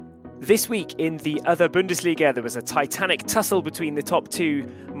This week in the other Bundesliga, there was a Titanic tussle between the top two,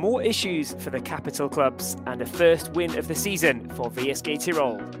 more issues for the capital clubs, and a first win of the season for VSG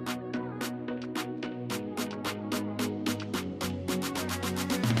Tirol.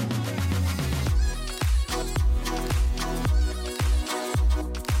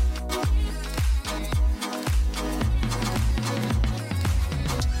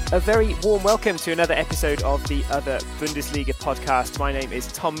 A very warm welcome to another episode of the Other Bundesliga podcast. My name is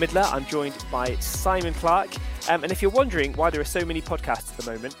Tom Midler. I'm joined by Simon Clark. And if you're wondering why there are so many podcasts at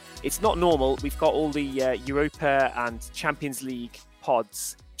the moment, it's not normal. We've got all the Europa and Champions League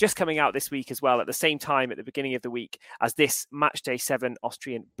pods just coming out this week as well, at the same time at the beginning of the week as this Matchday 7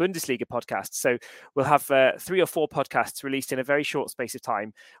 Austrian Bundesliga podcast. So we'll have 3 or 4 podcasts released in a very short space of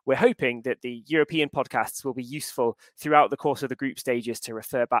time. We're hoping that the European podcasts will be useful throughout the course of the group stages to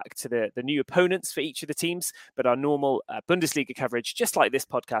refer back to the new opponents for each of the teams, but our normal Bundesliga coverage, just like this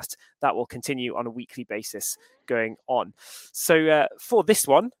podcast, that will continue on a weekly basis going on. So for this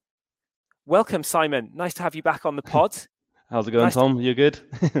one, welcome, Simon. Nice to have you back on the pod. How's it going, nice, Tom? You good?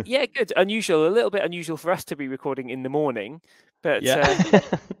 Yeah, good. Unusual, a little bit unusual for us to be recording in the morning, but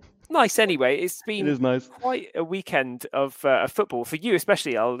nice anyway. It is nice. Quite a weekend of football for you,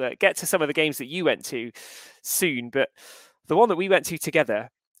 especially. I'll get to some of the games that you went to soon, but the one that we went to together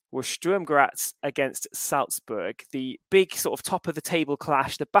was Sturm Graz against Salzburg, the big sort of top of the table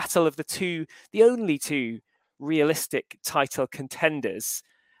clash, the battle of the only two realistic title contenders.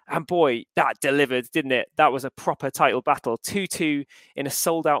 And boy, that delivered, didn't it? That was a proper title battle. 2-2 in a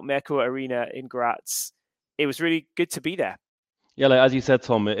sold-out Merkur Arena in Graz. It was really good to be there. Yeah, like as you said,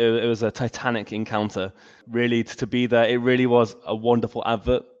 Tom, it was a Titanic encounter. Really, to be there, it really was a wonderful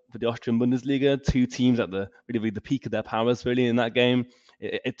advert for the Austrian Bundesliga. Two teams at the peak of their powers, really, in that game.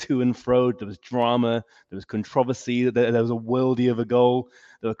 It to and fro. There was drama. There was controversy. There was a worldie of a goal.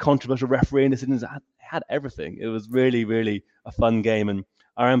 There were controversial refereeing decisions. It had everything. It was really, really a fun game. And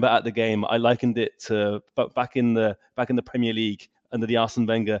I remember at the game, I likened it to back in the Premier League under the Arsene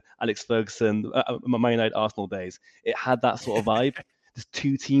Wenger, Alex Ferguson, Man United, Arsenal days. It had that sort of vibe. There's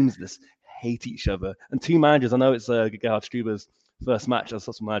two teams that hate each other, and two managers. I know it's Gerhard Struber's first match as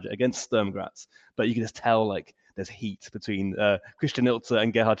Social manager against Sturm Graz, but you can just tell like there's heat between Christian Ilzer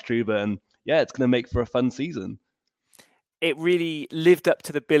and Gerhard Struber, and yeah, it's going to make for a fun season. It really lived up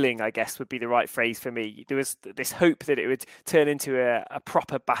to the billing, I guess, would be the right phrase for me. There was this hope that it would turn into a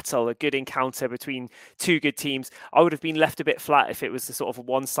proper battle, a good encounter between two good teams. I would have been left a bit flat if it was a sort of a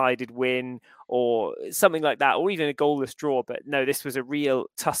one-sided win or something like that, or even a goalless draw. But no, this was a real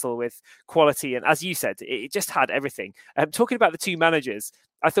tussle with quality. And as you said, it just had everything. Talking about the two managers,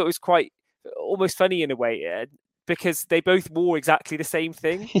 I thought it was quite almost funny in a way. Because they both wore exactly the same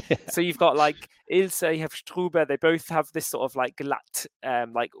thing. Yeah. So you've got like Ilse, you have Struber, they both have this sort of like glatt,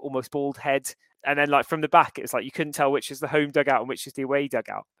 like almost bald head. And then like from the back, it's like you couldn't tell which is the home dugout and which is the away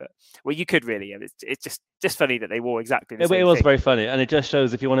dugout. But well, you could really. It's just funny that they wore exactly the same thing. It was very funny. And it just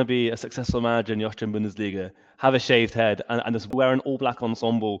shows if you want to be a successful manager in the Austrian Bundesliga, have a shaved head and just wear an all-black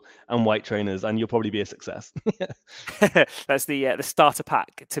ensemble and white trainers, and you'll probably be a success. That's the starter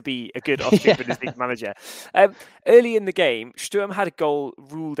pack to be a good Austrian Bundesliga manager. Early in the game, Sturm had a goal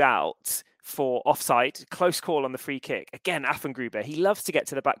ruled out for offside, close call on the free kick. Again, Affengruber, he loves to get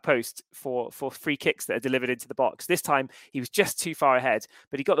to the back post for free kicks that are delivered into the box. This time, he was just too far ahead,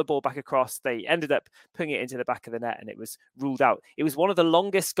 but he got the ball back across. They ended up putting it into the back of the net, and it was ruled out. It was one of the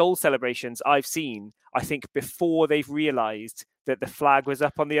longest goal celebrations I've seen, I think, before they've realised that the flag was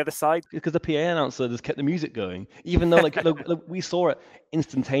up on the other side. Because the PA announcer just kept the music going, even though look, we saw it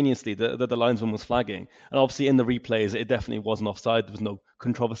instantaneously that the linesman was flagging. And obviously in the replays, it definitely wasn't offside. There was no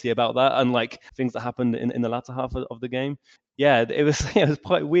controversy about that, unlike things that happened in the latter half of the game. Yeah, it was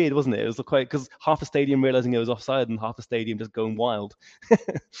quite weird, wasn't it? It was quite, because half the stadium realizing it was offside and half the stadium just going wild.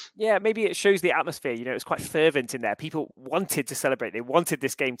 Yeah, maybe it shows the atmosphere. You know, it was quite fervent in there. People wanted to celebrate. They wanted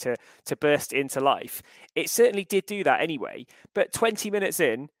this game to burst into life. It certainly did do that anyway. But 20 minutes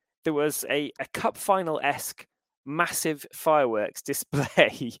in, there was a cup final-esque massive fireworks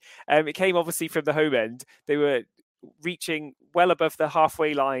display. It came obviously from the home end. They were reaching well above the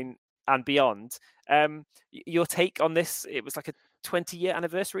halfway line and beyond. Your take on this? It was like a 20-year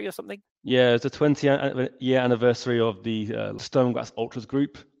anniversary or something? Yeah, it's a 20-year anniversary of the Sturm Graz Ultras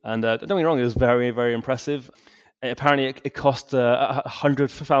group. And don't get me wrong, it was very, very impressive. Apparently, it cost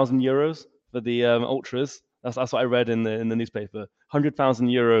 100,000 euros for the Ultras. That's what I read in the newspaper. 100,000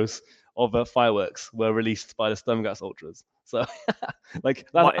 euros of fireworks were released by the Sturm Graz Ultras. So,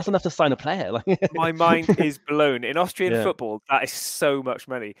 that's enough to sign a player. My mind is blown. In Austrian football, that is so much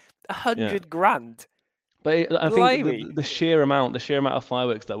money. 100 grand. But I think Blimey. the sheer amount of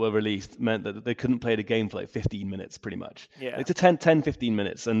fireworks that were released meant that they couldn't play the game for like 15 minutes, pretty much. Yeah. Like to 10, 15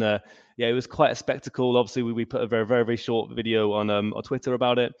 minutes. And yeah, it was quite a spectacle. Obviously, we put a very, very, very short video on Twitter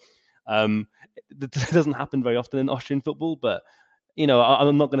about it. It doesn't happen very often in Austrian football, but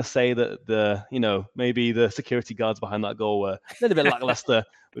I'm not going to say that maybe the security guards behind that goal were a little bit lackluster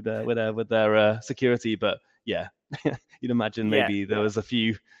with their security, but yeah, you'd imagine Yeah. maybe there was a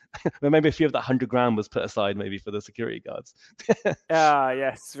few, maybe a few of that 100 grand was put aside maybe for the security guards. Ah,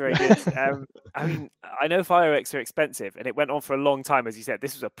 yes, very good. I mean, I know fireworks are expensive, and it went on for a long time, as you said.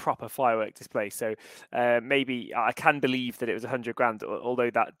 This was a proper firework display, so maybe I can believe that it was 100 grand,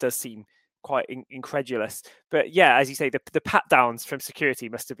 although that does seem quite incredulous. But yeah, as you say, the pat downs from security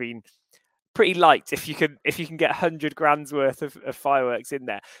must have been pretty light if you can get 100 grand's worth of fireworks in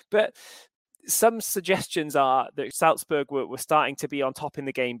there. But some suggestions are that Salzburg were starting to be on top in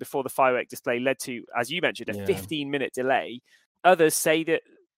the game before the firework display led to, as you mentioned, a 15-minute delay. Others say that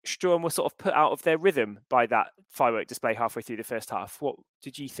Sturm were sort of put out of their rhythm by that firework display halfway through the first half. What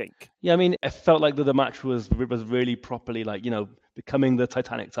did you think? Yeah, I mean, it felt like the match was really properly like becoming the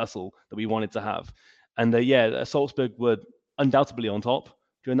Titanic tussle that we wanted to have, and Salzburg were undoubtedly on top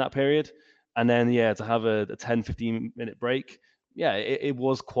during that period, and then to have a 10-15 minute break. Yeah, it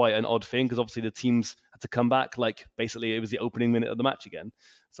was quite an odd thing because obviously the teams had to come back. Like basically, it was the opening minute of the match again,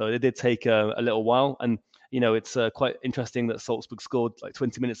 so it did take a little while. And it's quite interesting that Salzburg scored like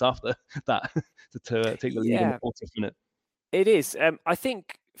 20 minutes after that to take the lead in the Yeah, 40th minute. it is. I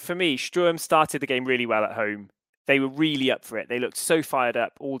think for me, Sturm started the game really well at home. They were really up for it. They looked so fired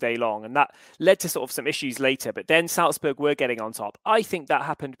up all day long, and that led to sort of some issues later. But then Salzburg were getting on top. I think that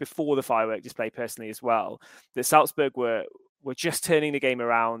happened before the firework display, personally, as well. That Salzburg were just turning the game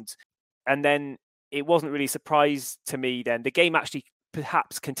around, and then it wasn't really a surprise to me. Then the game actually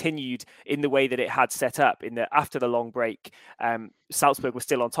perhaps continued in the way that it had set up. After the long break, Salzburg was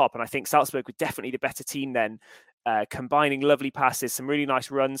still on top, and I think Salzburg were definitely the better team then. Combining lovely passes, some really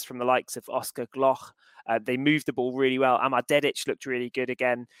nice runs from the likes of Oscar Gloch. They moved the ball really well. Amar Dedic looked really good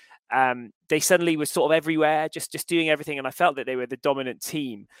again. They suddenly were sort of everywhere, just doing everything, and I felt that they were the dominant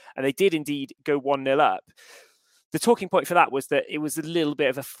team, and they did indeed go 1-0 up. The talking point for that was that it was a little bit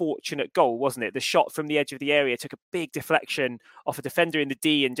of a fortunate goal, wasn't it? The shot from the edge of the area took a big deflection off a defender in the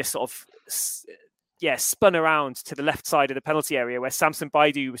D and just sort of spun around to the left side of the penalty area where Samson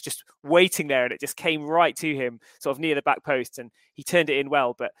Baidu was just waiting there, and it just came right to him, sort of near the back post, and he turned it in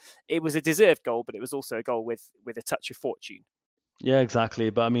well. But it was a deserved goal, but it was also a goal with a touch of fortune. Yeah, exactly.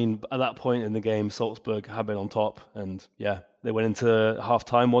 But I mean, at that point in the game, Salzburg had been on top, and they went into half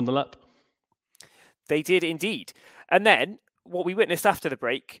time 1-0 up. They did indeed. And then what we witnessed after the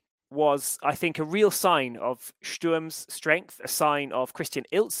break was, I think, a real sign of Sturm's strength, a sign of Christian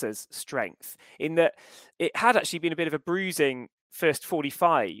Ilzer's strength, in that it had actually been a bit of a bruising first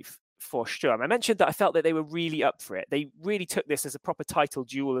 45 for Sturm. I mentioned that I felt that they were really up for it. They really took this as a proper title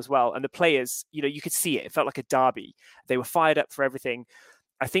duel as well. And the players, you could see it. It felt like a derby. They were fired up for everything.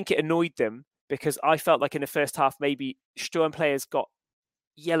 I think it annoyed them because I felt like in the first half, maybe Sturm players got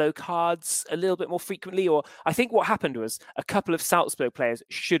yellow cards a little bit more frequently, or I think what happened was a couple of Salzburg players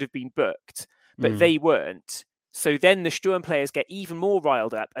should have been booked, but they weren't. So then the Sturm players get even more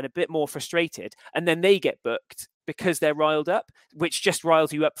riled up and a bit more frustrated, and then they get booked because they're riled up, which just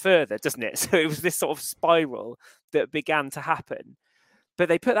riles you up further, doesn't it? So it was this sort of spiral that began to happen. But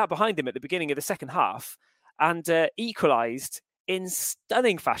they put that behind them at the beginning of the second half and equalised in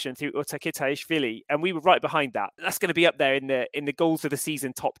stunning fashion through Uta Kitaishvili, and we were right behind that. That's going to be up there in the goals of the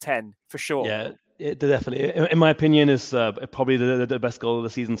season top 10 for sure. Yeah, it definitely, in my opinion, is probably the best goal of the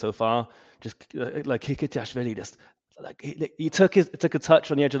season so far. Just like Kitaishvili, just like he took a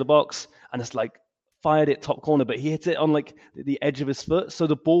touch on the edge of the box and just like fired it top corner, but he hit it on like the edge of his foot, so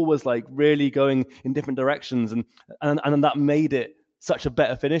the ball was like really going in different directions, and that made it such a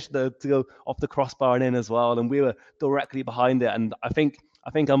better finish to go off the crossbar and in as well. And we were directly behind it. And I think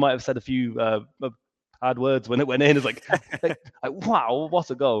I might have said a few bad words when it went in. It's like wow, what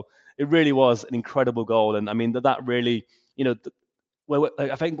a goal. It really was an incredible goal. And I mean, that really,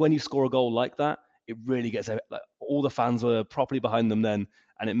 I think when you score a goal like that, it really gets like, all the fans were properly behind them then.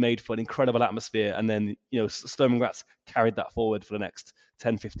 And it made for an incredible atmosphere. And then, Sturm Graz carried that forward for the next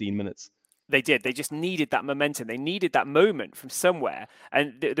 10, 15 minutes. They did. They just needed that momentum. They needed that moment from somewhere.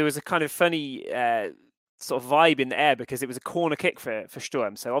 And there was a kind of funny sort of vibe in the air because it was a corner kick for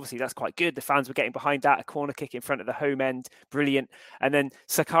Sturm. So obviously that's quite good. The fans were getting behind that. A corner kick in front of the home end. Brilliant. And then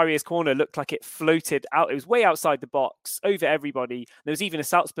Sakaria's corner looked like it floated out. It was way outside the box, over everybody. There was even a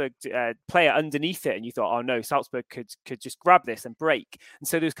Salzburg player underneath it. And you thought, oh no, Salzburg could just grab this and break. And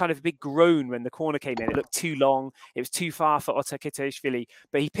so there was kind of a big groan when the corner came in. It looked too long. It was too far for Otar Kitashvili,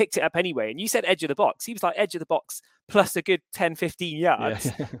 but he picked it up anyway. And you said edge of the box. He was like edge of the box plus a good 10, 15 yards,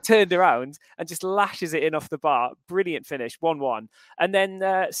 turned around and just lashes it in off the bar. Brilliant finish, 1-1. And then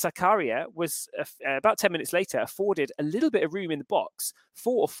Sakaria was, about 10 minutes later, afforded a little bit of room in the box,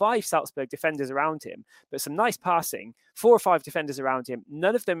 4 or 5 Salzburg defenders around him, but some nice passing, 4 or 5 defenders around him.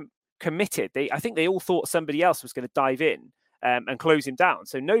 None of them committed. I think they all thought somebody else was going to dive in and close him down.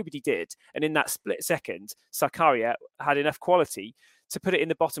 So nobody did. And in that split second, Sakaria had enough quality to put it in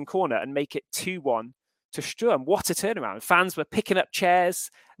the bottom corner and make it 2-1 to Sturm. What a turnaround. Fans were picking up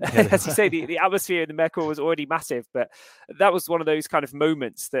chairs. As you say, the atmosphere in the Merkur was already massive, but that was one of those kind of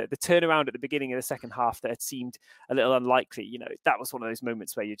moments, that the turnaround at the beginning of the second half that had seemed a little unlikely. You know, that was one of those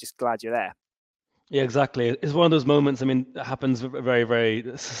moments where you're just glad you're there. Yeah, exactly. It's one of those moments, I mean, that happens very,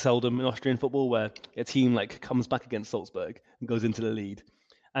 very seldom in Austrian football, where a team like comes back against Salzburg and goes into the lead.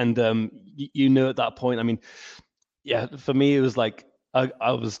 And you know at that point, I mean, yeah, for me, it was like,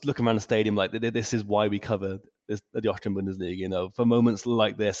 I was looking around the stadium like, this is why we cover the Austrian Bundesliga, you know, for moments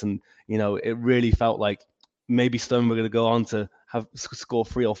like this. And, you know, it really felt like maybe Sturm were going to go on to score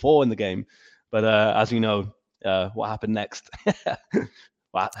 3 or 4 in the game. But as we know, what happened next?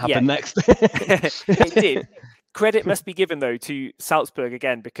 What happened next? It did. Credit must be given, though, to Salzburg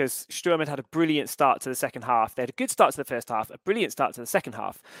again, because Sturm had a brilliant start to the second half. They had a good start to the first half, a brilliant start to the second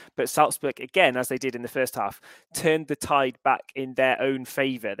half. But Salzburg, again, as they did in the first half, turned the tide back in their own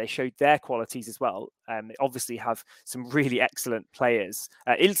favour. They showed their qualities as well. They obviously have some really excellent players.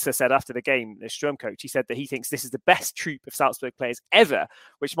 Ilse said after the game, the Sturm coach, he said that he thinks this is the best troupe of Salzburg players ever,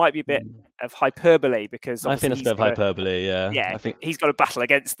 which might be a bit of hyperbole, because I think it's a bit of hyperbole, yeah. I think he's got to battle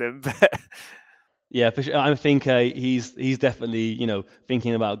against them. Yeah, for sure. I think he's definitely, you know,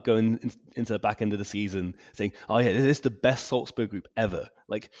 thinking about going into the back end of the season, saying, "Oh yeah, this is the best Salzburg group ever."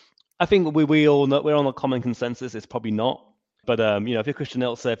 Like, I think we all know, we're on a common consensus. It's probably not, but you know, if you're Christian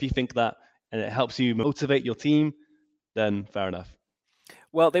Ilse, if you think that and it helps you motivate your team, then fair enough.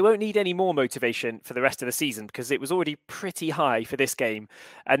 Well, they won't need any more motivation for the rest of the season, because it was already pretty high for this game.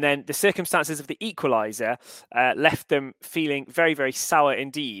 And then the circumstances of the equaliser left them feeling very, very sour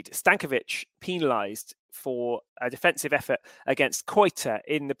indeed. Stankovic penalised for a defensive effort against Koita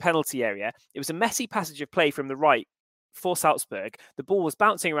in the penalty area. It was a messy passage of play from the right for Salzburg. The ball was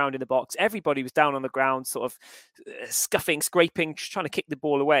bouncing around in the box. Everybody was down on the ground, sort of scuffing, scraping, just trying to kick the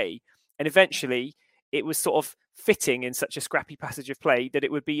ball away. And eventually, it was sort of fitting in such a scrappy passage of play that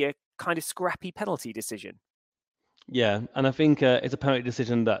it would be a kind of scrappy penalty decision. Yeah, and I think it's a penalty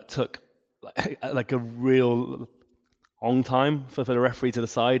decision that took like a real long time for the referee to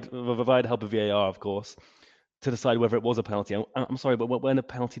decide, provide help of VAR, of course, to decide whether it was a penalty. I'm sorry, but when a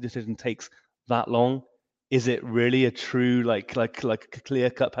penalty decision takes that long, is it really a true like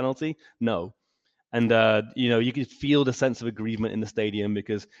clear-cut penalty? No. And you know, you could feel the sense of aggrievement in the stadium,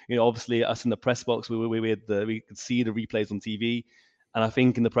 because, you know, obviously us in the press box, we could see the replays on TV, and I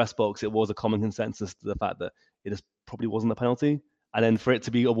think in the press box it was a common consensus to the fact that it just probably wasn't a penalty, and then for it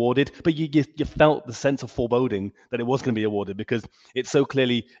to be awarded, but you felt the sense of foreboding that it was going to be awarded, because it's so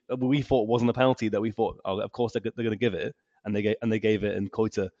clearly, we thought it wasn't a penalty, that we thought, oh, of course they're going to give it, and they gave it, and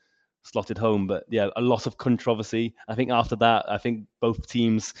Koita slotted home. But yeah, a lot of controversy. I think after that, I think both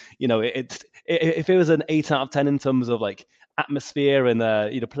teams, you know, if it was an 8 out of 10 in terms of like atmosphere and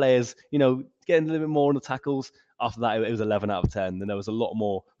you know, players, you know, getting a little bit more on the tackles, after that it was 11 out of 10. And there was a lot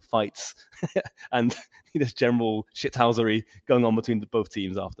more fights and this general shithousery going on between both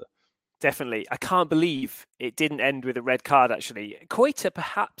teams after. Definitely. I can't believe it didn't end with a red card, actually. Koita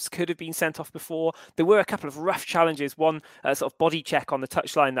perhaps could have been sent off before. There were a couple of rough challenges, one sort of body check on the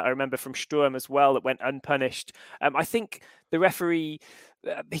touchline that I remember from Sturm as well that went unpunished. I think the referee,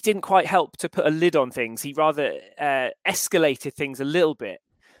 he didn't quite help to put a lid on things. He rather escalated things a little bit.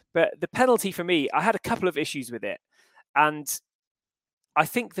 But the penalty for me, I had a couple of issues with it. And I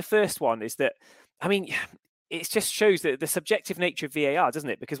think the first one is that, I mean, it just shows that the subjective nature of VAR, doesn't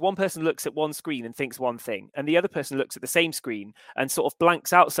it? Because one person looks at one screen and thinks one thing, and the other person looks at the same screen and sort of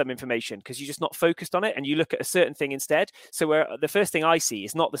blanks out some information because you're just not focused on it, and you look at a certain thing instead. So where the first thing I see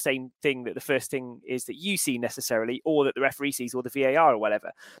is not the same thing that the first thing is that you see necessarily, or that the referee sees, or the VAR or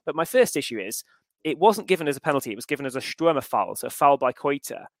whatever. But my first issue is, it wasn't given as a penalty. It was given as a Stürmer foul, so a foul by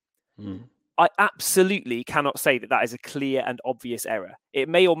Koita. I absolutely cannot say that that is a clear and obvious error. It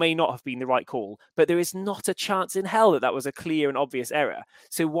may or may not have been the right call, but there is not a chance in hell that that was a clear and obvious error.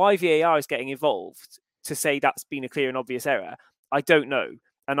 So why VAR is getting involved to say that's been a clear and obvious error, I don't know.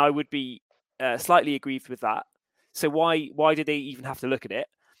 And I would be slightly aggrieved with that. So why did they even have to look at it?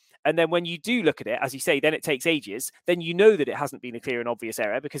 And then when you do look at it, as you say, then it takes ages. Then you know that it hasn't been a clear and obvious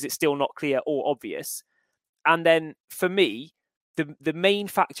error because it's still not clear or obvious. And then for me, the main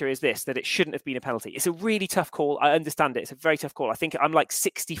factor is this, that it shouldn't have been a penalty. It's a really tough call. I understand it. It's a very tough call. I think I'm like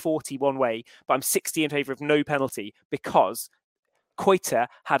 60-40 one way, but I'm 60 in favour of no penalty because Koita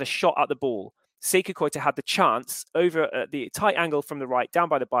had a shot at the ball. Sekou Koita had the chance over at the tight angle from the right, down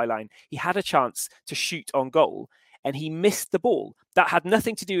by the byline. He had a chance to shoot on goal and he missed the ball. That had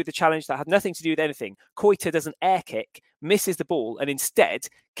nothing to do with the challenge. That had nothing to do with anything. Koita does an air kick, misses the ball, and instead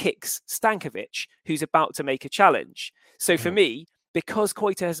kicks Stankovic, who's about to make a challenge. So for me, because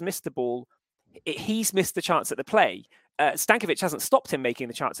Koita has missed the ball, he's missed the chance at the play. Stankovic hasn't stopped him making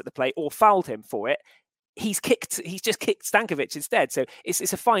the chance at the play or fouled him for it. He's just kicked Stankovic instead. So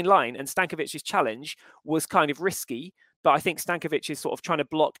it's a fine line. And Stankovic's challenge was kind of risky, but I think Stankovic is sort of trying to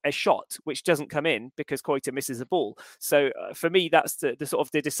block a shot, which doesn't come in because Koita misses the ball. So for me, that's the sort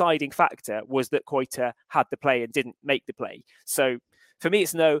of the deciding factor was that Koita had the play and didn't make the play. So for me,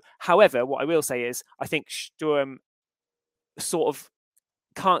 it's no. However, what I will say is I think Sturm sort of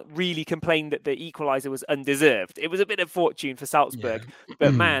can't really complain that the equaliser was undeserved. It was a bit of fortune for Salzburg,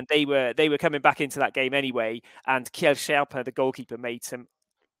 but man, they were coming back into that game anyway. And Kjell Scherper, the goalkeeper, made some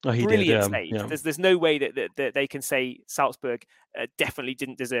brilliant saves. Yeah. There's no way that they can say Salzburg definitely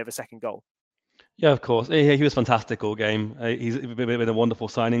didn't deserve a second goal. Yeah, of course. He was fantastic all game. He's been a wonderful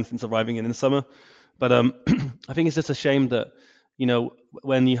signing since arriving in the summer. But I think it's just a shame that,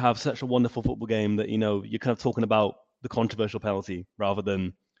 when you have such a wonderful football game that, you're kind of talking about the controversial penalty rather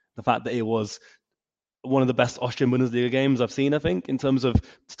than the fact that it was one of the best Austrian Bundesliga games I've seen, I think, in terms of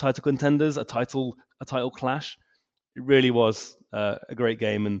title contenders, a title clash. It really was a great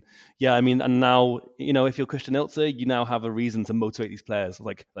game. And yeah, I mean, and now, if you're Christian Ilze, you now have a reason to motivate these players.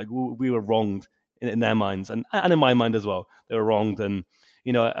 Like we were wronged in their minds and in my mind as well. They were wronged. And,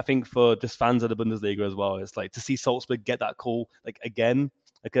 I think for just fans of the Bundesliga as well, it's like to see Salzburg get that call like again.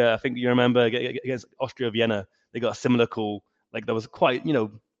 Like I think you remember against Austria Vienna, they got a similar call. Like there was quite,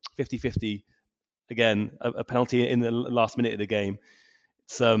 50-50 again, a penalty in the last minute of the game.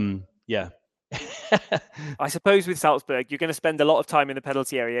 It's yeah. I suppose with Salzburg, you're going to spend a lot of time in the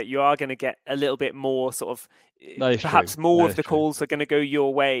penalty area. You are going to get a little bit more sort of, perhaps more of the calls are going to go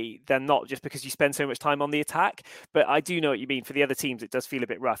your way than not, just because you spend so much time on the attack. But I do know what you mean. For the other teams, it does feel a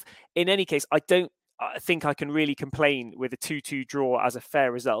bit rough. In any case, I think I can really complain with a 2-2 draw as a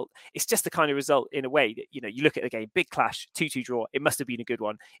fair result. It's just the kind of result in a way that, you look at the game, big clash, 2-2 draw. It must have been a good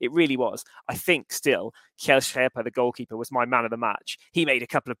one. It really was. I think still, Kjell Scherper, the goalkeeper, was my man of the match. He made a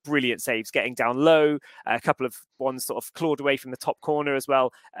couple of brilliant saves, getting down low, a couple of ones sort of clawed away from the top corner as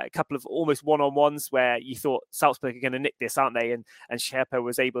well, a couple of almost one-on-ones where you thought Salzburg are going to nick this, aren't they? And Scherper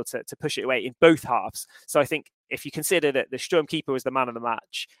was able to push it away in both halves. So I think if you consider that the Sturm keeper was the man of the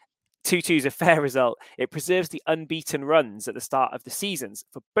match, 2-2 is a fair result. It preserves the unbeaten runs at the start of the seasons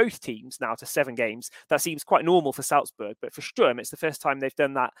for both teams now to 7 games. That seems quite normal for Salzburg, but for Sturm, it's the first time they've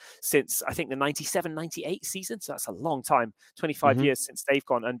done that since, I think, the 97-98 season. So that's a long time, 25 years since they've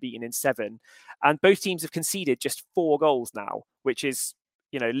gone unbeaten in 7. And both teams have conceded just 4 goals now, which is,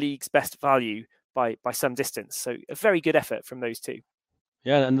 league's best value by some distance. So a very good effort from those two.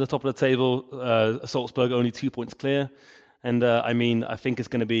 Yeah, and at the top of the table, Salzburg only 2 points clear. And I think it's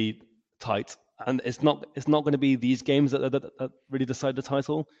going to be tight, and it's not going to be these games that really decide the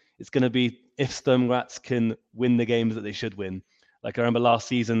title. It's going to be if Sturm Graz can win the games that they should win. Like I remember last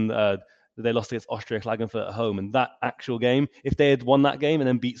season, they lost against Austria Klagenfurt at home, and that actual game, if they had won that game and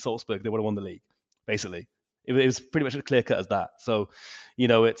then beat Salzburg, they would have won the league. Basically, it was pretty much as clear cut as that. So,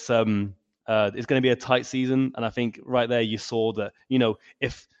 it's going to be a tight season, and I think right there you saw that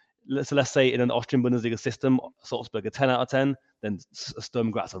if. So let's say in an Austrian Bundesliga system, Salzburg are 10 out of 10, then Sturm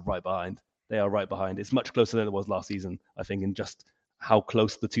Graz are right behind. They are right behind. It's much closer than it was last season, I think, in just how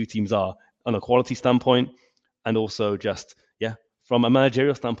close the two teams are on a quality standpoint, and also just, from a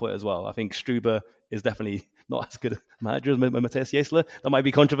managerial standpoint as well. I think Struber is definitely not as good a manager as Matthias Jesler. That might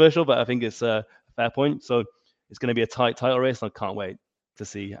be controversial, but I think it's a fair point. So it's going to be a tight title race, and I can't wait to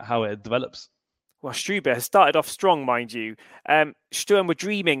see how it develops. Well, Struber has started off strong, mind you. Sturm were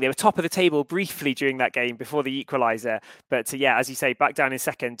dreaming. They were top of the table briefly during that game before the equaliser. But yeah, as you say, back down in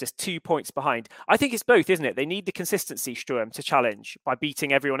second, just 2 points behind. I think it's both, isn't it? They need the consistency, Sturm, to challenge by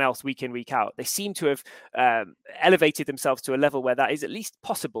beating everyone else week in, week out. They seem to have elevated themselves to a level where that is at least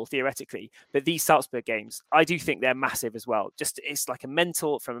possible, theoretically. But these Salzburg games, I do think they're massive as well. Just it's like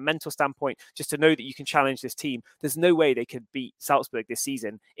from a mental standpoint, just to know that you can challenge this team. There's no way they could beat Salzburg this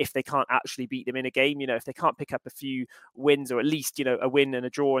season if they can't actually beat them in a game. If they can't pick up a few wins, or at least a win and a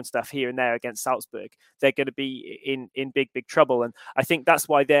draw and stuff here and there against Salzburg, they're going to be in big trouble. And I think that's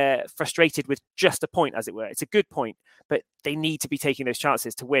why they're frustrated with just a point, as it were. It's a good point, but they need to be taking those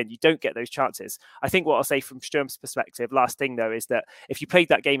chances to win. You don't get those chances. I think what I'll say from Sturm's perspective, last thing though, is that if you played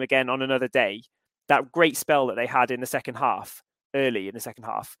that game again on another day, that great spell that they had in the second half, early in the second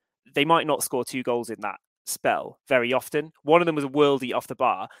half, they might not score 2 goals in that spell very often. One of them was a worldie off the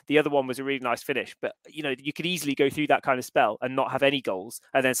bar. The other one was a really nice finish. But, you could easily go through that kind of spell and not have any goals.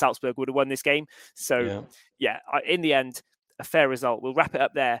 And then Salzburg would have won this game. So, in the end, a fair result. We'll wrap it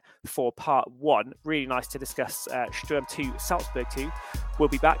up there for part 1. Really nice to discuss Sturm 2, Salzburg 2. We'll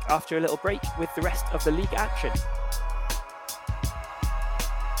be back after a little break with the rest of the league action.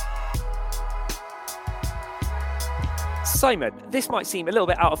 Simon, this might seem a little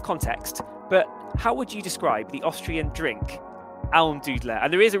bit out of context, but how would you describe the Austrian drink, Almdudler?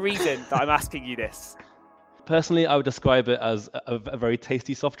 And there is a reason that I'm asking you this. Personally, I would describe it as a very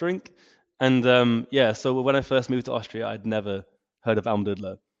tasty soft drink. And so when I first moved to Austria, I'd never heard of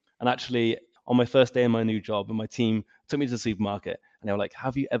Almdudler. And actually, on my first day in my new job, and my team took me to the supermarket, and they were like,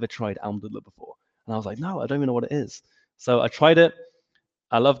 "Have you ever tried Almdudler before?" And I was like, "No, I don't even know what it is." So I tried it.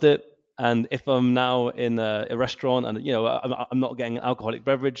 I loved it. And if I'm now in a restaurant and I'm not getting an alcoholic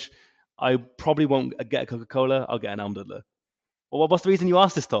beverage, I probably won't get a Coca-Cola. I'll get an Almdudler. Well, what's the reason you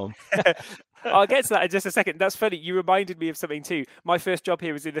asked this, Tom? I'll get to that in just a second. That's funny. You reminded me of something too. My first job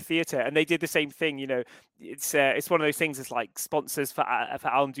here was in the theatre, and they did the same thing. It's one of those things. It's like sponsors for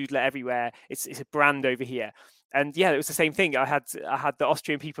Almdudler everywhere. It's a brand over here. And yeah, it was the same thing. I had the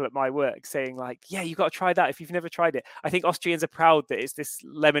Austrian people at my work saying like, "Yeah, you got to try that if you've never tried it." I think Austrians are proud that it's this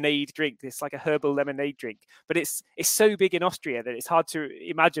lemonade drink. It's like a herbal lemonade drink, but it's so big in Austria that it's hard to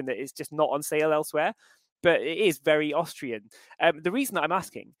imagine that it's just not on sale elsewhere. But it is very Austrian. The reason that I'm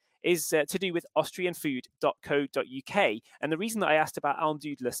asking is to do with austrianfood.co.uk. And the reason that I asked about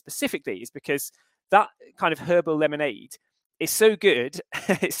Almdudler specifically is because that kind of herbal lemonade is so good,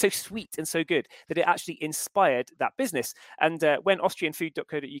 it's so sweet and so good that it actually inspired that business. And when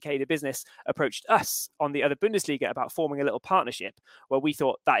austrianfood.co.uk, the business, approached us on the other Bundesliga about forming a little partnership, well, we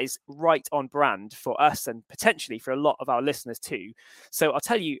thought that is right on brand for us and potentially for a lot of our listeners too. So I'll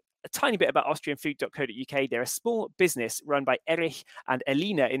tell you a tiny bit about austrianfood.co.uk. They're a small business run by Erich and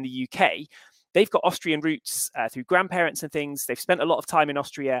Elina in the UK. They've got Austrian roots through grandparents and things. They've spent a lot of time in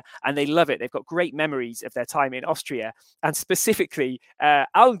Austria and they love it. They've got great memories of their time in Austria. And specifically,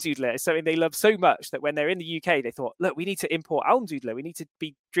 Almdudler is something they love so much that when they're in the UK, they thought, look, we need to import Almdudler. We need to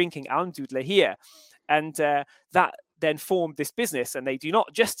be drinking Almdudler here. And that then formed this business, and they do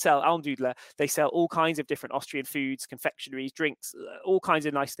not just sell Almdudler, they sell all kinds of different Austrian foods, confectionaries, drinks, all kinds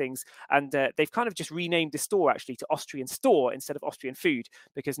of nice things. And they've kind of just renamed the store actually to Austrian Store instead of Austrian Food,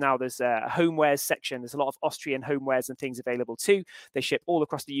 because now there's a homewares section. There's a lot of Austrian homewares and things available too. They ship all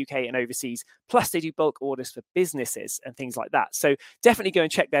across the UK and overseas. Plus they do bulk orders for businesses and things like that. So definitely go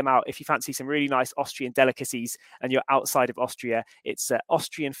and check them out if you fancy some really nice Austrian delicacies and you're outside of Austria. It's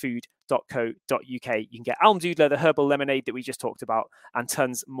austrianfood.co.uk. You can get Almdudler, the herbal lemonade that we just talked about, and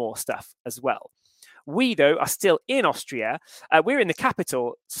tons more stuff as well. We, though, are still in Austria. We're in the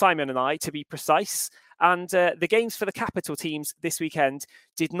capital, Simon and I, to be precise. And the games for the capital teams this weekend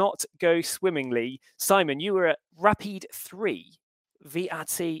did not go swimmingly. Simon, you were at Rapid 3,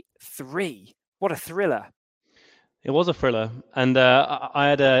 VAC 3. What a thriller. It was a thriller, and I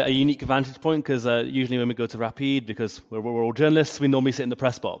had a unique vantage point because usually when we go to Rapid, because we're all journalists, we normally sit in the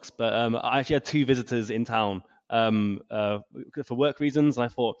press box. But I actually had 2 visitors in town for work reasons, and I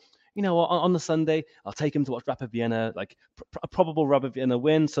thought, on the Sunday, I'll take him to watch Rapid Vienna, like a probable Rapid Vienna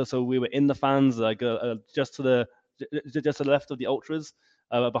win. So we were in the fans, like just to the left of the ultras,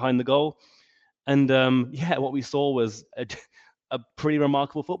 behind the goal, and what we saw was a pretty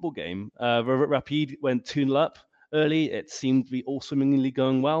remarkable football game. Rapid went 2-0 up. Early, it seemed to be all swimmingly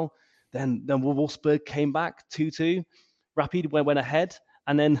going well. Then Wolfsburg came back 2-2. Rapid went ahead,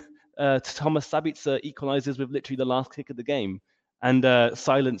 and then Thomas Sabitzer equalizes with literally the last kick of the game and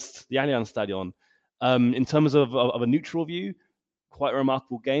silenced the Allianz Stadion. In terms of a neutral view, quite a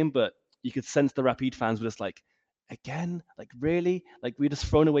remarkable game, but you could sense the Rapid fans were just like, again? Like, really? Like, we just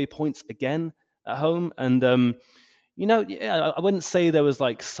thrown away points again? at home. And yeah, I wouldn't say there was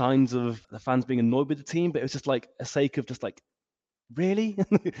like signs of the fans being annoyed with the team, but it was just like a sake of just like, really,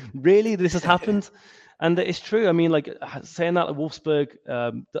 really, this has happened. And it's true. I mean, like saying that at Wolfsburg,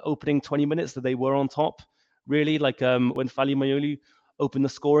 the opening 20 minutes that they were on top, really, like when Fali Mayoli opened the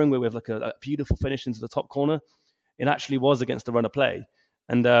scoring with like a beautiful finish into the top corner, it actually was against the run of play,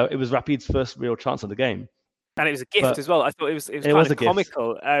 and it was Rapid's first real chance of the game. And it was a gift But as well. I thought it was it kind was of a gift.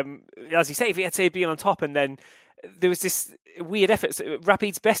 comical. As you say, if he had to be on top, and then there was this weird effort.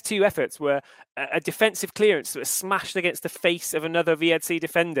 Rapid's best two efforts were a defensive clearance that was smashed against the face of another VRC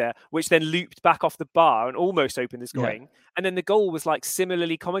defender, which then looped back off the bar and almost opened the Yeah, scoring. And then the goal was like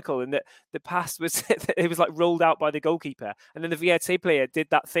similarly comical in that the pass was it was like rolled out by the goalkeeper, and then the VRC player did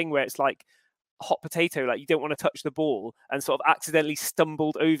that thing where it's like hot potato, like you don't want to touch the ball, and sort of accidentally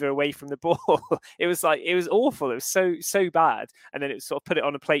stumbled over away from the ball. It was awful. It was so bad. And then it sort of put it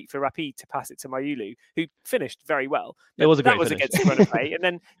on a plate for Rapid to pass it to Mayulu, who finished very well. it But was a that great was finish. against the run of play. And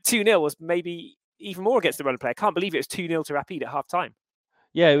then 2-0 was maybe even more against the run of play. I can't believe it was 2-0 to Rapid at half time.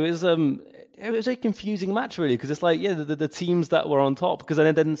 Yeah, it was a confusing match really because it's like the teams that were on top because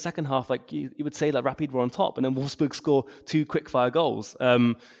then in the second half like you would say that Rapid were on top and then Wolfsburg score two quick-fire goals.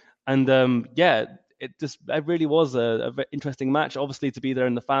 Yeah, it really was a very interesting match. Obviously, to be there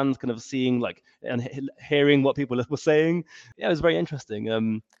and the fans kind of seeing like and hearing what people were saying, yeah, it was very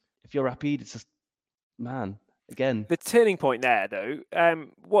interesting. If you're Rapid, it's just man again. The turning point there, though,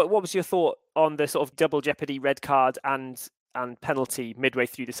 what was your thought on the sort of double jeopardy red card and penalty midway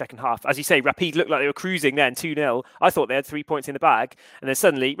through the second half? As you say, Rapid looked like they were cruising then, 2-0. I thought they had 3 points in the bag, and then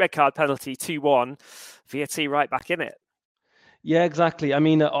suddenly red card penalty 2-1, VRC right back in it. Yeah, exactly. I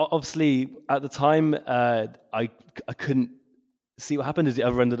mean, obviously at the time, I couldn't see what happened at the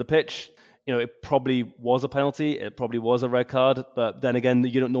other end of the pitch. You know, it probably was a penalty. It probably was a red card. But then again,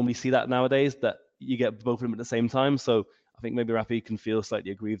 you don't normally see that nowadays, that you get both of them at the same time. So I think maybe Rapid can feel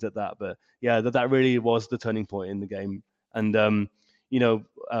slightly aggrieved at that. But yeah, that really was the turning point in the game. And,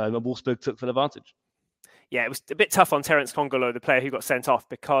 Wolfsburg took full advantage. Yeah, it was a bit tough on Terence Congolo, the player who got sent off,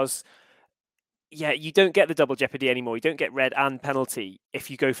 because yeah, you don't get the double jeopardy anymore. You don't get red and penalty if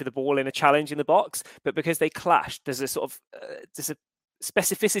you go for the ball in a challenge in the box. But because they clashed, there's a sort of there's a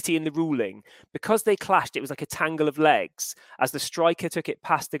specificity in the ruling. Because they clashed, it was like a tangle of legs as the striker took it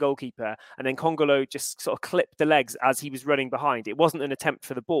past the goalkeeper, and then Congolo just sort of clipped the legs as he was running behind. It wasn't an attempt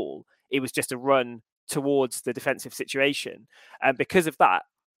for the ball. It was just a run towards the defensive situation. And because of that,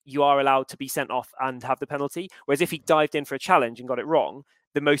 you are allowed to be sent off and have the penalty. Whereas if he dived in for a challenge and got it wrong,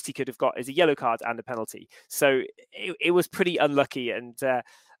 the most he could have got is a yellow card and a penalty. So it was pretty unlucky. And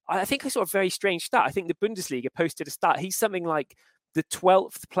I think I saw a very strange stat. I think the Bundesliga posted a stat. He's something like the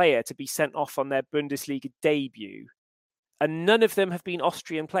 12th player to be sent off on their Bundesliga debut. And none of them have been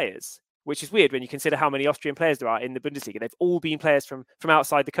Austrian players, which is weird when you consider how many Austrian players there are in the Bundesliga. They've all been players from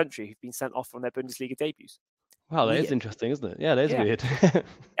outside the country who've been sent off on their Bundesliga debuts. Wow, that is Weird. interesting, isn't it? Yeah, that is Yeah. weird.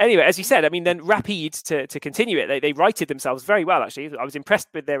 Anyway, as you said, I mean, then Rapid to continue it, they righted themselves very well, actually. I was impressed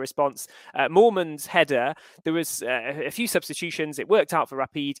with their response. Moorman's header, there was a few substitutions. It worked out for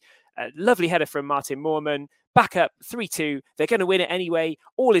Rapid. Lovely header from Martin Moorman. Back up 3-2. They're going to win it anyway.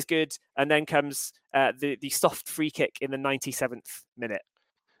 All is good. And then comes the soft free kick in the 97th minute.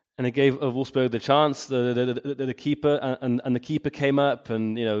 And it gave Wolfsburg the chance. The keeper and the keeper came up,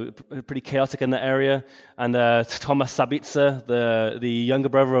 and pretty chaotic in that area. And Thomas Sabitzer, the younger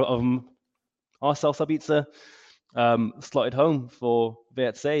brother of Marcel Sabitzer, slotted home for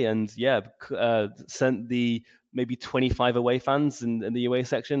WRC, and sent the maybe 25 away fans in the away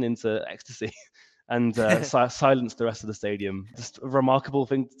section into ecstasy, and silenced the rest of the stadium. Just a remarkable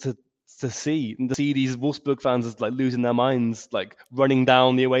thing to see, and to see these Wolfsburg fans just like losing their minds, like running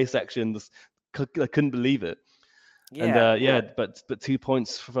down the away section. I couldn't believe it. Yeah. And but 2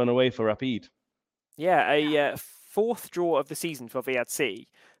 points thrown away for Rapid. Yeah, a fourth draw of the season for WRC.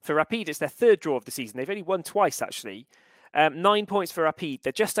 For Rapid, it's their third draw of the season. They've only won twice, actually. 9 points for Rapid.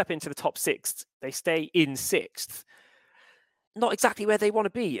 They're just up into the top sixth. They stay in sixth. Not exactly where they want to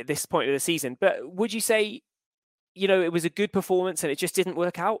be at this point of the season, but would you say, it was a good performance and it just didn't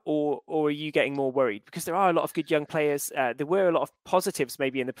work out, or are you getting more worried? Because there are a lot of good young players. There were a lot of positives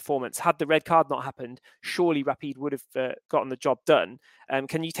maybe in the performance. Had the red card not happened, surely Rapid would have gotten the job done.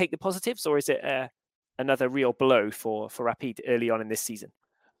 Can you take the positives, or is it another real blow for Rapid early on in this season?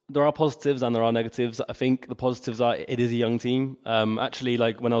 There are positives and there are negatives. I think the positives are it is a young team. Actually,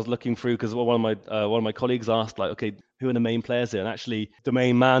 like when I was looking through, because one of my colleagues asked, like, okay, who are the main players here? And actually, the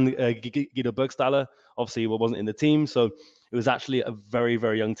main man, Guido Burgstaller, obviously wasn't in the team, so it was actually a very,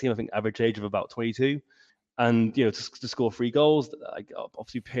 very young team. I think average age of about 22. and to score 3 goals. Like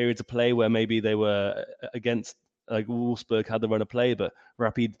obviously periods of play where maybe they were against, like Wolfsburg had the run of play, but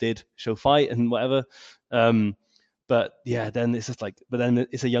Rapid did show fight and whatever. But yeah, then it's just like, but then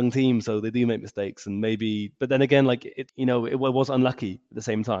it's a young team, so they do make mistakes, and maybe, but then again, like it was unlucky at the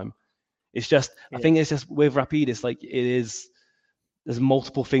same time. It's just, I Yeah. think it's just with Rapid, it's like there's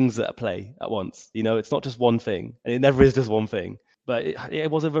multiple things that play at once. It's not just one thing, and it never is just one thing. But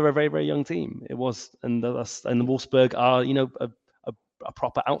it was a very, very, very young team. It was, and the Wolfsburg are, a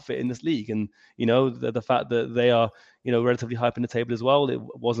proper outfit in this league, and the fact that they are, relatively high up in the table as well. It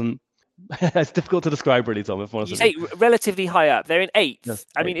wasn't. It's difficult to describe, really, Tom. If I'm honest You with you. say relatively high up. They're in eighth. Just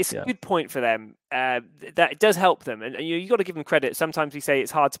I mean, eight, it's a yeah. good point for them. That does help them, and you got to give them credit. Sometimes we say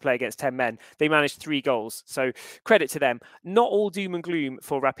it's hard to play against 10 men. They managed 3 goals, so credit to them. Not all doom and gloom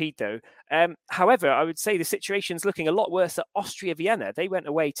for Rapid, though. However, I would say the situation's looking a lot worse at Austria Vienna. They went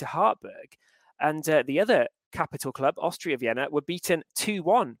away to Hartberg, and the other capital club, Austria Vienna, were beaten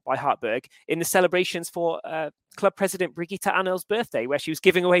 2-1 by Hartberg in the celebrations for club president Brigitte Annel's birthday, where she was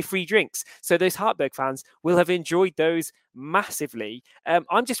giving away free drinks. So those Hartberg fans will have enjoyed those massively.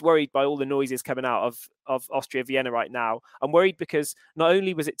 I'm just worried by all the noises coming out of Austria Vienna right now. I'm worried because not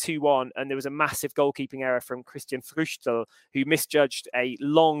only was it 2-1 and there was a massive goalkeeping error from Christian Früchtel, who misjudged a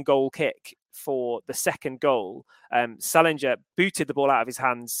long goal kick for the second goal. Salinger booted the ball out of his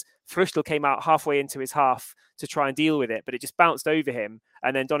hands. Früchtel came out halfway into his half to try and deal with it, but it just bounced over him.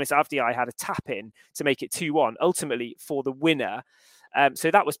 And then Donis Avdiay had a tap in to make it 2-1, ultimately for the winner.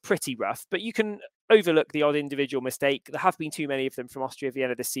 So that was pretty rough, but you can overlook the odd individual mistake. There have been too many of them from Austria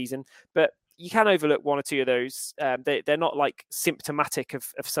Vienna this season, but you can overlook 1 or 2 of those. They're not like symptomatic of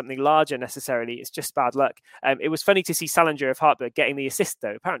something larger necessarily. It's just bad luck. It was funny to see Salinger of Hartberg getting the assist,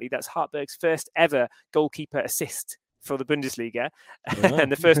 though. Apparently that's Hartberg's first ever goalkeeper assist for the Bundesliga,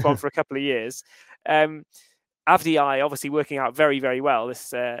 and the first one for a couple of years. Avdiay obviously working out very, very well.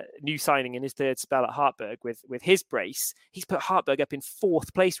 This new signing in his 3rd spell at Hartberg with his brace. He's put Hartberg up in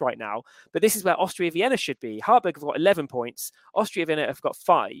 4th place right now. But this is where Austria Vienna should be. Hartberg have got 11 points. Austria Vienna have got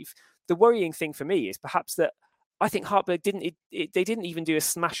 5. The worrying thing for me is perhaps that I think Hartberg they didn't even do a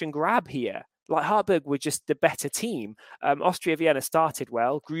smash and grab here. Like Hartberg were just the better team. Austria Vienna started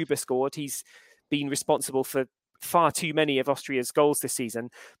well. Gruber scored. He's been responsible for far too many of Austria's goals this season.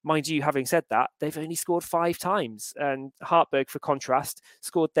 Mind you, having said that, they've only scored 5 times. And Hartberg, for contrast,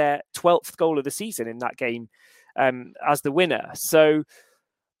 scored their 12th goal of the season in that game as the winner. So,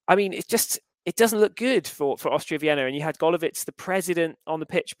 I mean, it doesn't look good for Austria Vienna. And you had Golovitz, the president, on the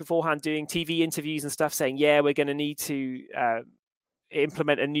pitch beforehand doing TV interviews and stuff saying, yeah, we're going to need to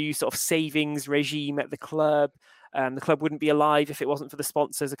implement a new sort of savings regime at the club. The club wouldn't be alive if it wasn't for the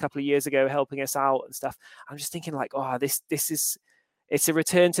sponsors a couple of years ago helping us out and stuff. I'm just thinking like, it's a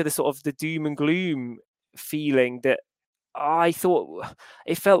return to the sort of the doom and gloom feeling that I thought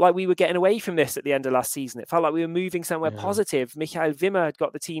it felt like we were getting away from this at the end of last season. It felt like we were moving somewhere positive. Michael Wimmer had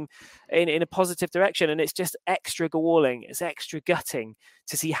got the team in a positive direction, and it's just extra galling. It's extra gutting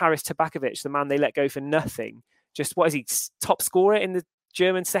to see Haris Tabakovic, the man they let go for nothing. Just, what is he, top scorer in the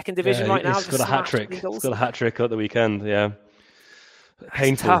German second division right now? He's got a hat trick. He's got a hat trick at the weekend. Yeah,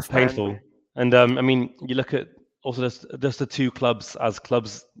 painful, tough, painful. And I mean, you look at also just the 2 clubs as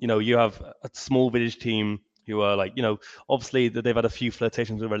clubs. You have a small village team who are like, obviously they've had a few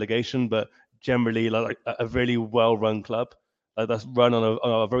flirtations with relegation, but generally like a really well-run club that's run on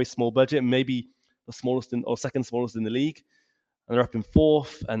a very small budget, maybe the smallest or second smallest in the league. And they're up in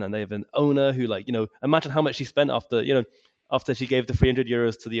 4th, and then they have an owner who, like, imagine how much she spent after she gave the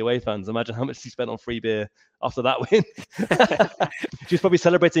 €300 to the away fans. Imagine how much she spent on free beer after that win. She's probably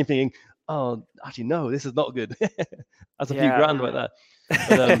celebrating, thinking, "Oh, actually, no, this is not good." That's a few grand right there.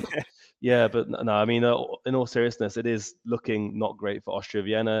 But, yeah, but no, I mean, in all seriousness, it is looking not great for Austria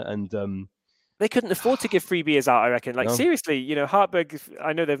Vienna, and they couldn't afford to give free beers out, I reckon. Like, seriously, Hartberg,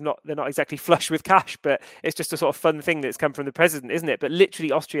 I know they're not exactly flush with cash, but it's just a sort of fun thing that's come from the president, isn't it? But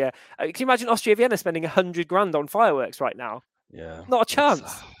literally, Austria, can you imagine Austria Vienna spending 100 grand on fireworks right now? Yeah, not a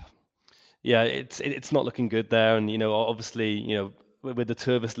chance. It's not looking good there, and obviously, with the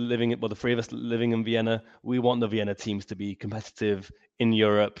 2 of us living, well, the 3 of us living in Vienna, we want the Vienna teams to be competitive in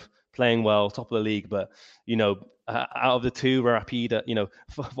Europe, playing well, top of the league. But out of the 2, Rapid,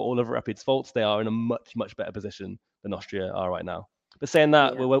 for all of Rapid's faults, they are in a much, much better position than Austria are right now. But saying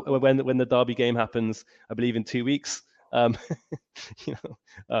that, when the derby game happens, I believe in 2 weeks, Um,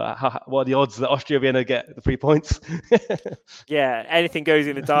 what are the odds that Austria Vienna get the 3 points? Yeah, anything goes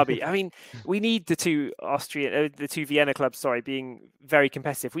in the derby. I mean, we need the two Vienna clubs, being very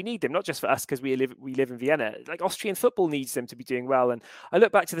competitive. We need them, not just for us because we live in Vienna. Like, Austrian football needs them to be doing well. And I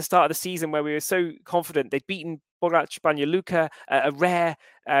look back to the start of the season where we were so confident. They'd beaten Borac Banja Luka, a rare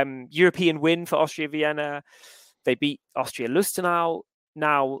European win for Austria Vienna. They beat Austria Lustenau,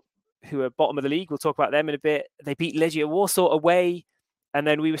 now who are bottom of the league. We'll talk about them in a bit. They beat Legia Warsaw away. And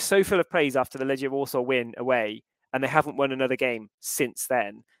then we were so full of praise after the Legia Warsaw win away, and they haven't won another game since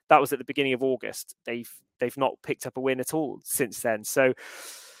then. That was at the beginning of August. They've not picked up a win at all since then. So,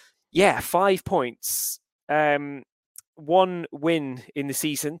 yeah, 5 points. One win in the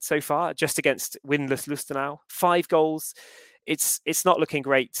season so far, just against winless Lustenau. 5 goals. It's not looking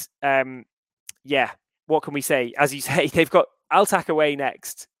great. Yeah, what can we say? As you say, they've got Altach away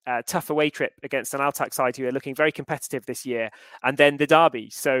next. Tough away trip against an Altach side who are looking very competitive this year, and then the derby.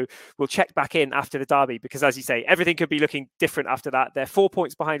 So we'll check back in after the derby because, as you say, everything could be looking different after that. They're 4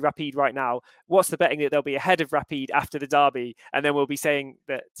 points behind Rapid right now. What's the betting that they'll be ahead of Rapid after the derby, and then we'll be saying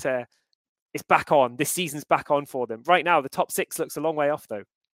that it's back on. This season's back on for them. Right now, the top 6 looks a long way off, though.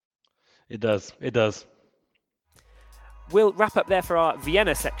 It does. We'll wrap up there for our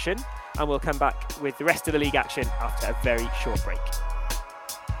Vienna section, and we'll come back with the rest of the league action after a very short break.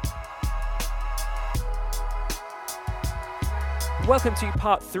 Welcome to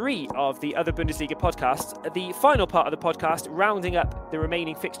part 3 of the Other Bundesliga podcast, the final part of the podcast, rounding up the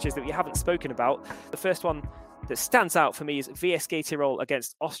remaining fixtures that we haven't spoken about. The first one that stands out for me is VSG Tirol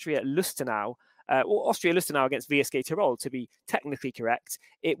against Austria Lustenau, or Austria Lustenau against VSG Tirol, to be technically correct.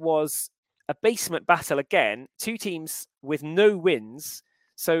 It was a basement battle again, 2 teams with no wins.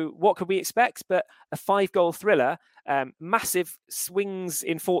 So what could we expect but a 5-goal thriller, massive swings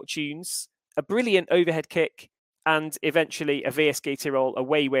in fortunes, a brilliant overhead kick, and eventually a VSG Tirol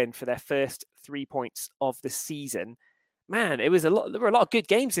away win for their first 3 points of the season. Man, there were a lot of good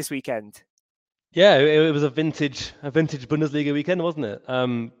games this weekend. Yeah, it was a vintage Bundesliga weekend, wasn't it?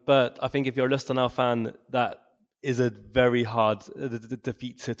 But I think if you're a Lustenau fan, that is a very hard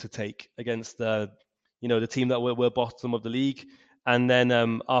defeat to take against the team that were bottom of the league. And then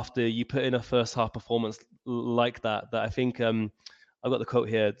after you put in a first half performance like that I think I've got the quote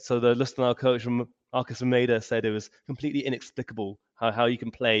here. So the Lustenau coach from Marcus Almeida said it was completely inexplicable how you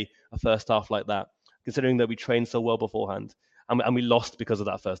can play a first half like that, considering that we trained so well beforehand and we lost because of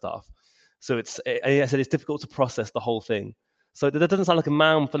that first half. So I said it's difficult to process the whole thing. So that doesn't sound like a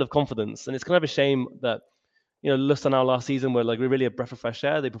man full of confidence, and it's kind of a shame that Lustenau last season were really a breath of fresh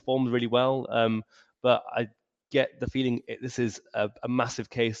air. They performed really well, but I get the feeling this is a massive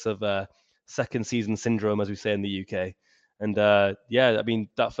case of second season syndrome, as we say in the UK. And I mean,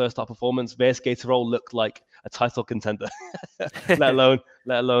 that first half performance, VSG Tirol looked like a title contender, let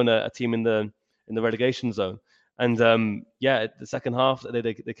alone a team in the relegation zone. And the second half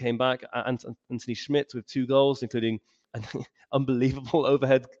they came back. Anthony Schmidt with 2 goals, including an unbelievable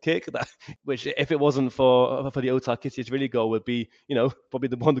overhead kick which, if it wasn't for the Otar Kitić goal, would be probably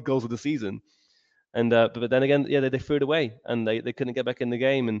one of the goals of the season. And but then again, they threw it away and they couldn't get back in the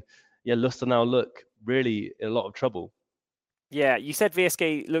game. And Lustenau look really in a lot of trouble. Yeah, you said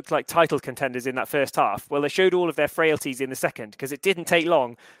VSG looked like title contenders in that first half. Well, they showed all of their frailties in the second, because it didn't take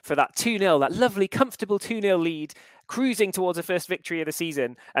long for that 2-0, that lovely, comfortable 2-0 lead, cruising towards a first victory of the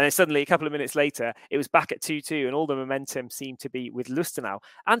season. And then suddenly, a couple of minutes later, it was back at 2-2, and all the momentum seemed to be with Lustenau.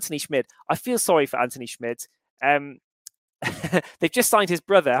 Anthony Schmidt, I feel sorry for Anthony Schmidt. They've just signed his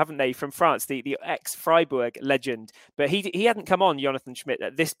brother, haven't they, from France, the ex-Freiburg legend. But he hadn't come on, Jonathan Schmidt,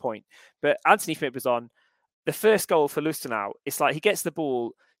 at this point. But Anthony Schmidt was on. The first goal for Lustenau, it's like he gets the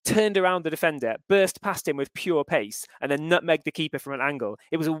ball, turned around the defender, burst past him with pure pace, and then nutmegged the keeper from an angle.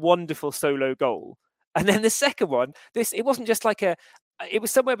 It was a wonderful solo goal. And then the second one, it wasn't just like it was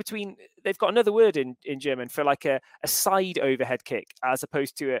somewhere between, they've got another word in German for like a side overhead kick as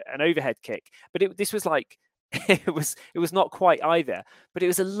opposed to an overhead kick. But this was like, it was not quite either, but it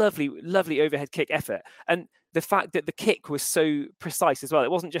was a lovely, lovely overhead kick effort. And the fact that the kick was so precise as well,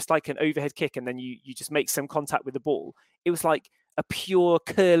 it wasn't just like an overhead kick and then you just make some contact with the ball. It was like a pure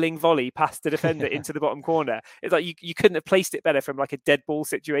curling volley past the defender into the bottom corner. It's like you couldn't have placed it better from like a dead ball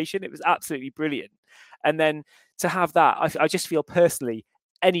situation. It was absolutely brilliant. And then to have that, I just feel personally,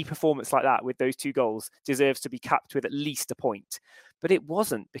 any performance like that with those 2 goals deserves to be capped with at least a point. But it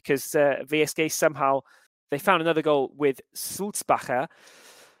wasn't, because VSG somehow, they found another goal with Sulzbacher,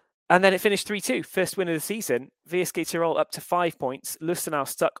 and then it finished 3-2. First win of the season. VSG Tirol up to 5 points. Lustenau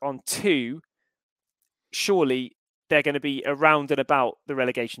stuck on 2. Surely they're going to be around and about the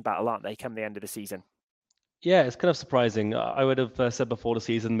relegation battle, aren't they, come the end of the season? Yeah, it's kind of surprising. I would have said before the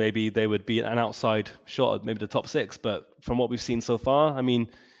season maybe they would be an outside shot at maybe the top six, but from what we've seen so far, I mean,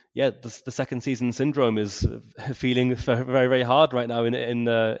 yeah, the second season syndrome is feeling very, very hard right now in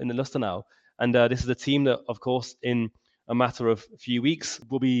the Luster now. And this is a team that, of course, in a matter of a few weeks,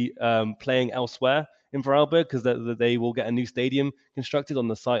 will be playing elsewhere in Vorarlberg because they will get a new stadium constructed on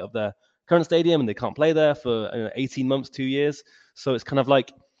the site of their current stadium, and they can't play there for 18 months, 2 years. So it's kind of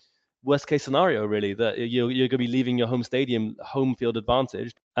like worst case scenario, really, that you're going to be leaving your home stadium home field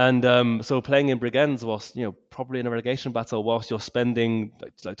advantage. And so playing in Bregenz whilst, probably in a relegation battle whilst you're spending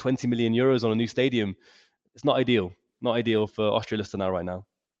like 20 million euros on a new stadium, it's not ideal. Not ideal for Austria Listenau right now.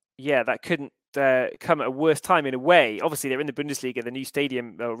 Yeah, that couldn't come at a worse time in a way. Obviously, they're in the Bundesliga. The new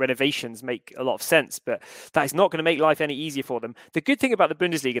stadium renovations make a lot of sense, but that is not going to make life any easier for them. The good thing about the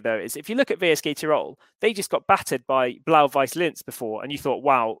Bundesliga, though, is if you look at VSG Tirol, they just got battered by Blau-Weiß Linz before, and you thought,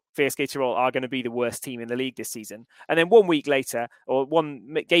 wow, VSG Tirol are going to be the worst team in the league this season. And then 1 week later, or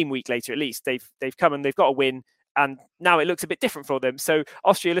one game week later at least, they've come and they've got a win. And now it looks a bit different for them. So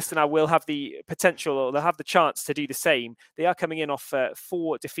Austria Listenau will have the potential, or they'll have the chance to do the same. They are coming in off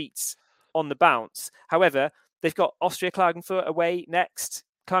 4 defeats on the bounce. However, they've got Austria Klagenfurt away next.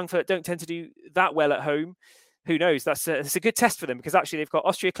 Klagenfurt don't tend to do that well at home. Who knows? That's a good test for them, because actually they've got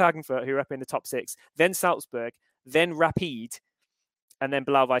Austria Klagenfurt, who are up in the top 6, then Salzburg, then Rapid, and then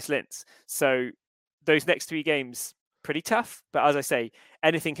Blau-Weiß Linz. So those next 3 games, pretty tough. But as I say,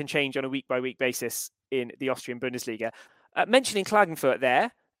 anything can change on a week-by-week basis in the Austrian Bundesliga. Mentioning Klagenfurt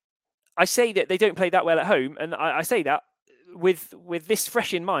there, I say that they don't play that well at home, and I say that with this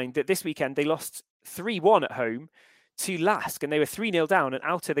fresh in mind, that this weekend they lost 3-1 at home to Lask, and they were 3-0 down and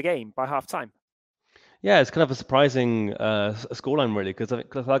out of the game by half-time. Yeah, it's kind of a surprising scoreline, really, because I think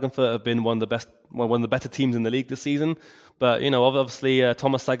Klagenfurt have been one of the better teams in the league this season. But obviously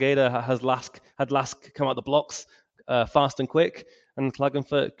Thomas Sageda had Lask come out the blocks fast and quick, and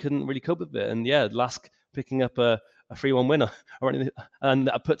Klagenfurt couldn't really cope with it. And yeah, Lask picking up a 3-1 winner, and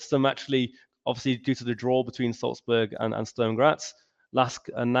that puts them actually, obviously due to the draw between Salzburg and Sturm Graz, Lask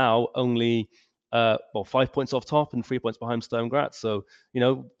are now only 5 points off top and 3 points behind Sturm Graz. So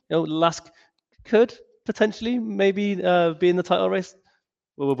Lask could potentially maybe be in the title race.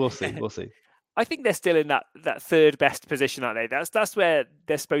 We'll see. We'll see. I think they're still in that third best position, aren't they? That's where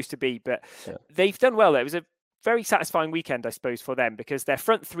they're supposed to be. But yeah, they've done well. It was a very satisfying weekend, I suppose, for them, because their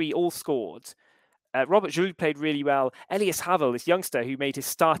front 3 all scored. Robert Giroud played really well. Elias Havel, this youngster who made his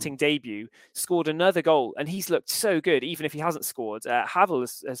starting debut, scored another goal, and he's looked so good, even if he hasn't scored. Havel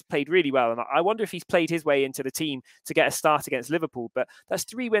has played really well, and I wonder if he's played his way into the team to get a start against Liverpool. But that's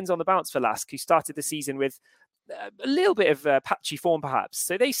 3 wins on the bounce for Lask, who started the season with a little bit of patchy form, perhaps.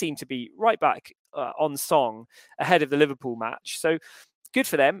 So they seem to be right back on song ahead of the Liverpool match. So good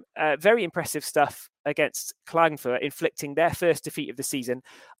for them. Very impressive stuff against Klagenfurt, inflicting their first defeat of the season.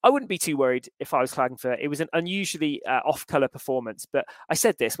 I wouldn't be too worried if I was Klagenfurt. It was an unusually off-colour performance. But I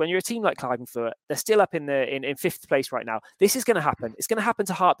said this, when you're a team like Klagenfurt, they're still up in 5th place right now. This is going to happen. It's going to happen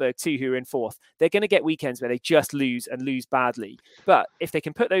to Hartberg too, who are in 4th. They're going to get weekends where they just lose and lose badly. But if they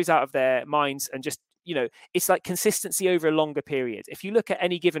can put those out of their minds and just, it's like consistency over a longer period. If you look at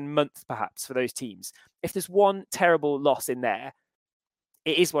any given month, perhaps, for those teams, if there's one terrible loss in there,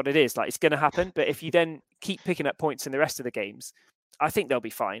 it is what it is. Like, it's going to happen. But if you then keep picking up points in the rest of the games, I think they'll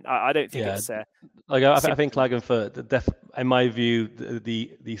be fine. I don't think it's I think Klagenfurt, in my view,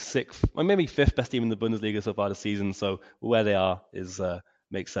 the 6th, or maybe 5th best team in the Bundesliga so far this season. So where they are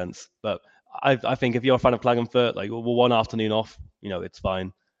makes sense. But I think if you're a fan of Klagenfurt, like one afternoon off, it's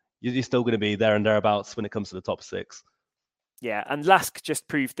fine. You're still going to be there and thereabouts when it comes to the top 6. Yeah, and Lask just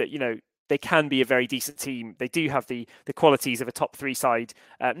proved that they can be a very decent team. They do have the qualities of a top 3 side.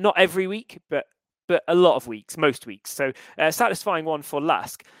 Not every week, but a lot of weeks, most weeks. So satisfying one for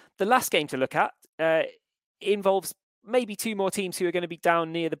Lask. The last game to look at involves maybe 2 more teams who are going to be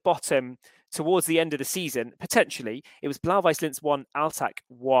down near the bottom towards the end of the season, potentially. It was Blau-Weiß Linz 1, Altac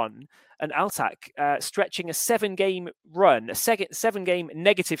 1. And Altac stretching a 7-game run, a 7-game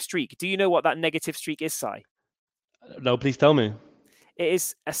negative streak. Do you know what that negative streak is, Si? No, please tell me. It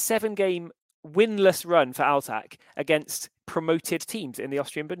is a 7-game winless run for Altac against promoted teams in the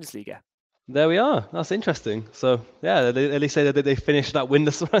Austrian Bundesliga. There we are. That's interesting. So, yeah, at least they finished that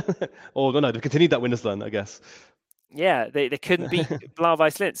winless run. Or no, they continued that winless run, I guess. Yeah, they couldn't beat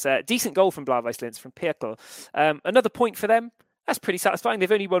Blau-Weiß Linz. Decent goal from Blau-Weiß Linz, from Pirkel. Another point for them. That's pretty satisfying.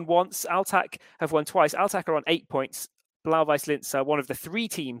 They've only won once. Altac have won twice. Altac are on 8 points. Blau-Weiß Linz are one of the 3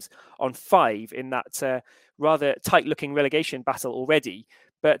 teams on 5 in that rather tight-looking relegation battle already.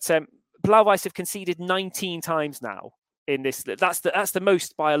 But Blau-Weiß have conceded 19 times now in this. That's the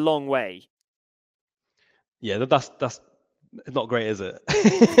most by a long way. Yeah, that's not great, is it?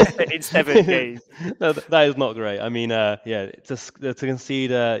 In 7 games. No, that is not great. I mean, yeah, to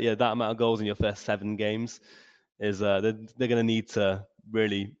concede that amount of goals in your first 7 games is they're going to need to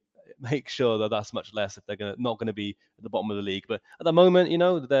really make sure that that's much less if they're not going to be at the bottom of the league. But at the moment,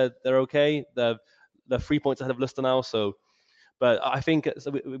 they're okay. They're 3 points ahead of Leicester now. So, but I think so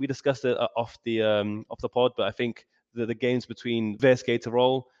we discussed it off the pod. But I think the games between VSK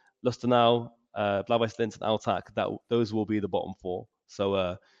Tirol, Leicester now, Blau-Weiß Linz, and Altac, that those will be the bottom 4.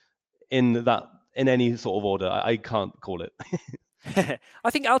 So in any sort of order, I can't call it.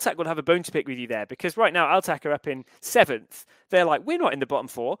 I think Altac will have a bone to pick with you there, because right now Altac are up in 7th. They're like, we're not in the bottom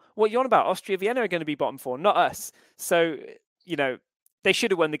 4. What are you on about? Austria Vienna are going to be bottom 4, not us. So, they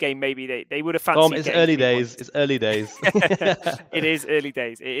should have won the game. Maybe they would have fancied. It's early days. It's early days. It is early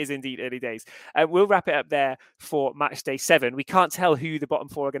days. It is indeed early days. We'll wrap it up there for match day 7. We can't tell who the bottom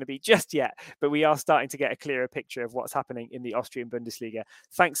 4 are going to be just yet, but we are starting to get a clearer picture of what's happening in the Austrian Bundesliga.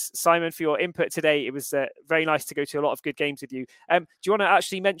 Thanks, Simon, for your input today. It was very nice to go to a lot of good games with you. Do you want to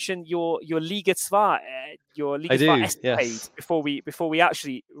actually mention your Liga 2, your Liga 2 escapade, yes, before we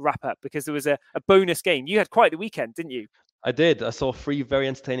actually wrap up? Because there was a bonus game. You had quite the weekend, didn't you? I did. I saw 3 very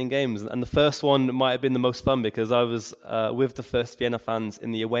entertaining games, and the first one might have been the most fun because I was with the First Vienna fans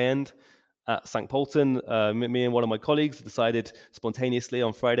in the away end at St. Polten. Me and one of my colleagues decided spontaneously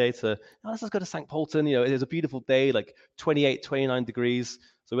on Friday let's just go to St. Polten. It was a beautiful day, like 28, 29 degrees.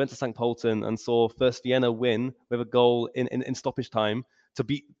 So we went to St. Polten and saw First Vienna win with a goal in stoppage time to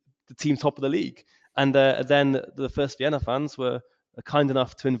beat the team top of the league. And then the First Vienna fans were kind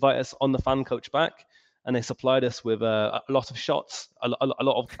enough to invite us on the fan coach back. And they supplied us with a lot of shots, a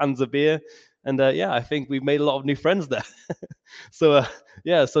lot of cans of beer. And I think we've made a lot of new friends there. So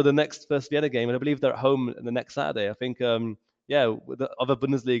the next First Vienna game, and I believe they're at home the next Saturday. I think, the other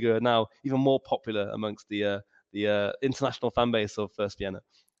Bundesliga are now even more popular amongst the international fan base of First Vienna.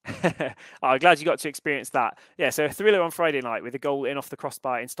 I'm glad you got to experience that. Yeah, so a thriller on Friday night with a goal in off the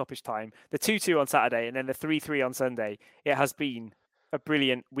crossbar in stoppage time, the 2-2 on Saturday, and then the 3-3 on Sunday. It has been a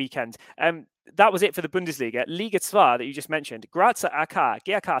brilliant weekend. That was it for the Bundesliga. Liga 2 that you just mentioned. Graz AK,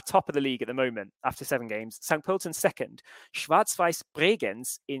 GAK top of the league at the moment after 7 games. St. Pölten second. Schwarz-Weiß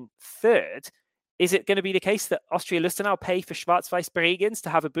Bregenz in third. Is it going to be the case that Austria Lustenau pay for Schwarz-Weiß Bregenz to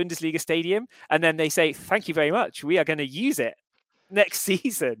have a Bundesliga stadium, and then they say, thank you very much, we are going to use it next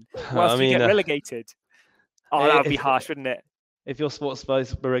season whilst we get relegated? Oh, that would be harsh, wouldn't it? If you're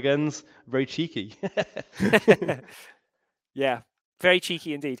Schwarz-Weiß Bregenz, very cheeky. Yeah. Very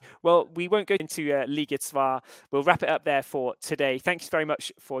cheeky indeed. Well, we won't go into Liga 2. We'll wrap it up there for today. Thanks very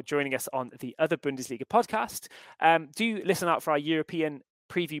much for joining us on the Other Bundesliga podcast. Do listen out for our European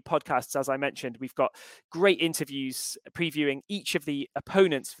preview podcasts. As I mentioned, we've got great interviews previewing each of the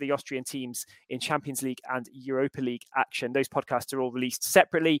opponents for the Austrian teams in Champions League and Europa League action. Those podcasts are all released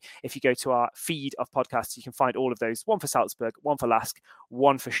separately. If you go to our feed of podcasts, you can find all of those. One for Salzburg, one for Lask,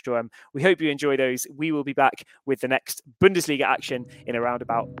 one for Sturm. We hope you enjoy those. We will be back with the next Bundesliga action in around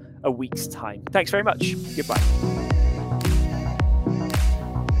about a week's time. Thanks very much. Goodbye.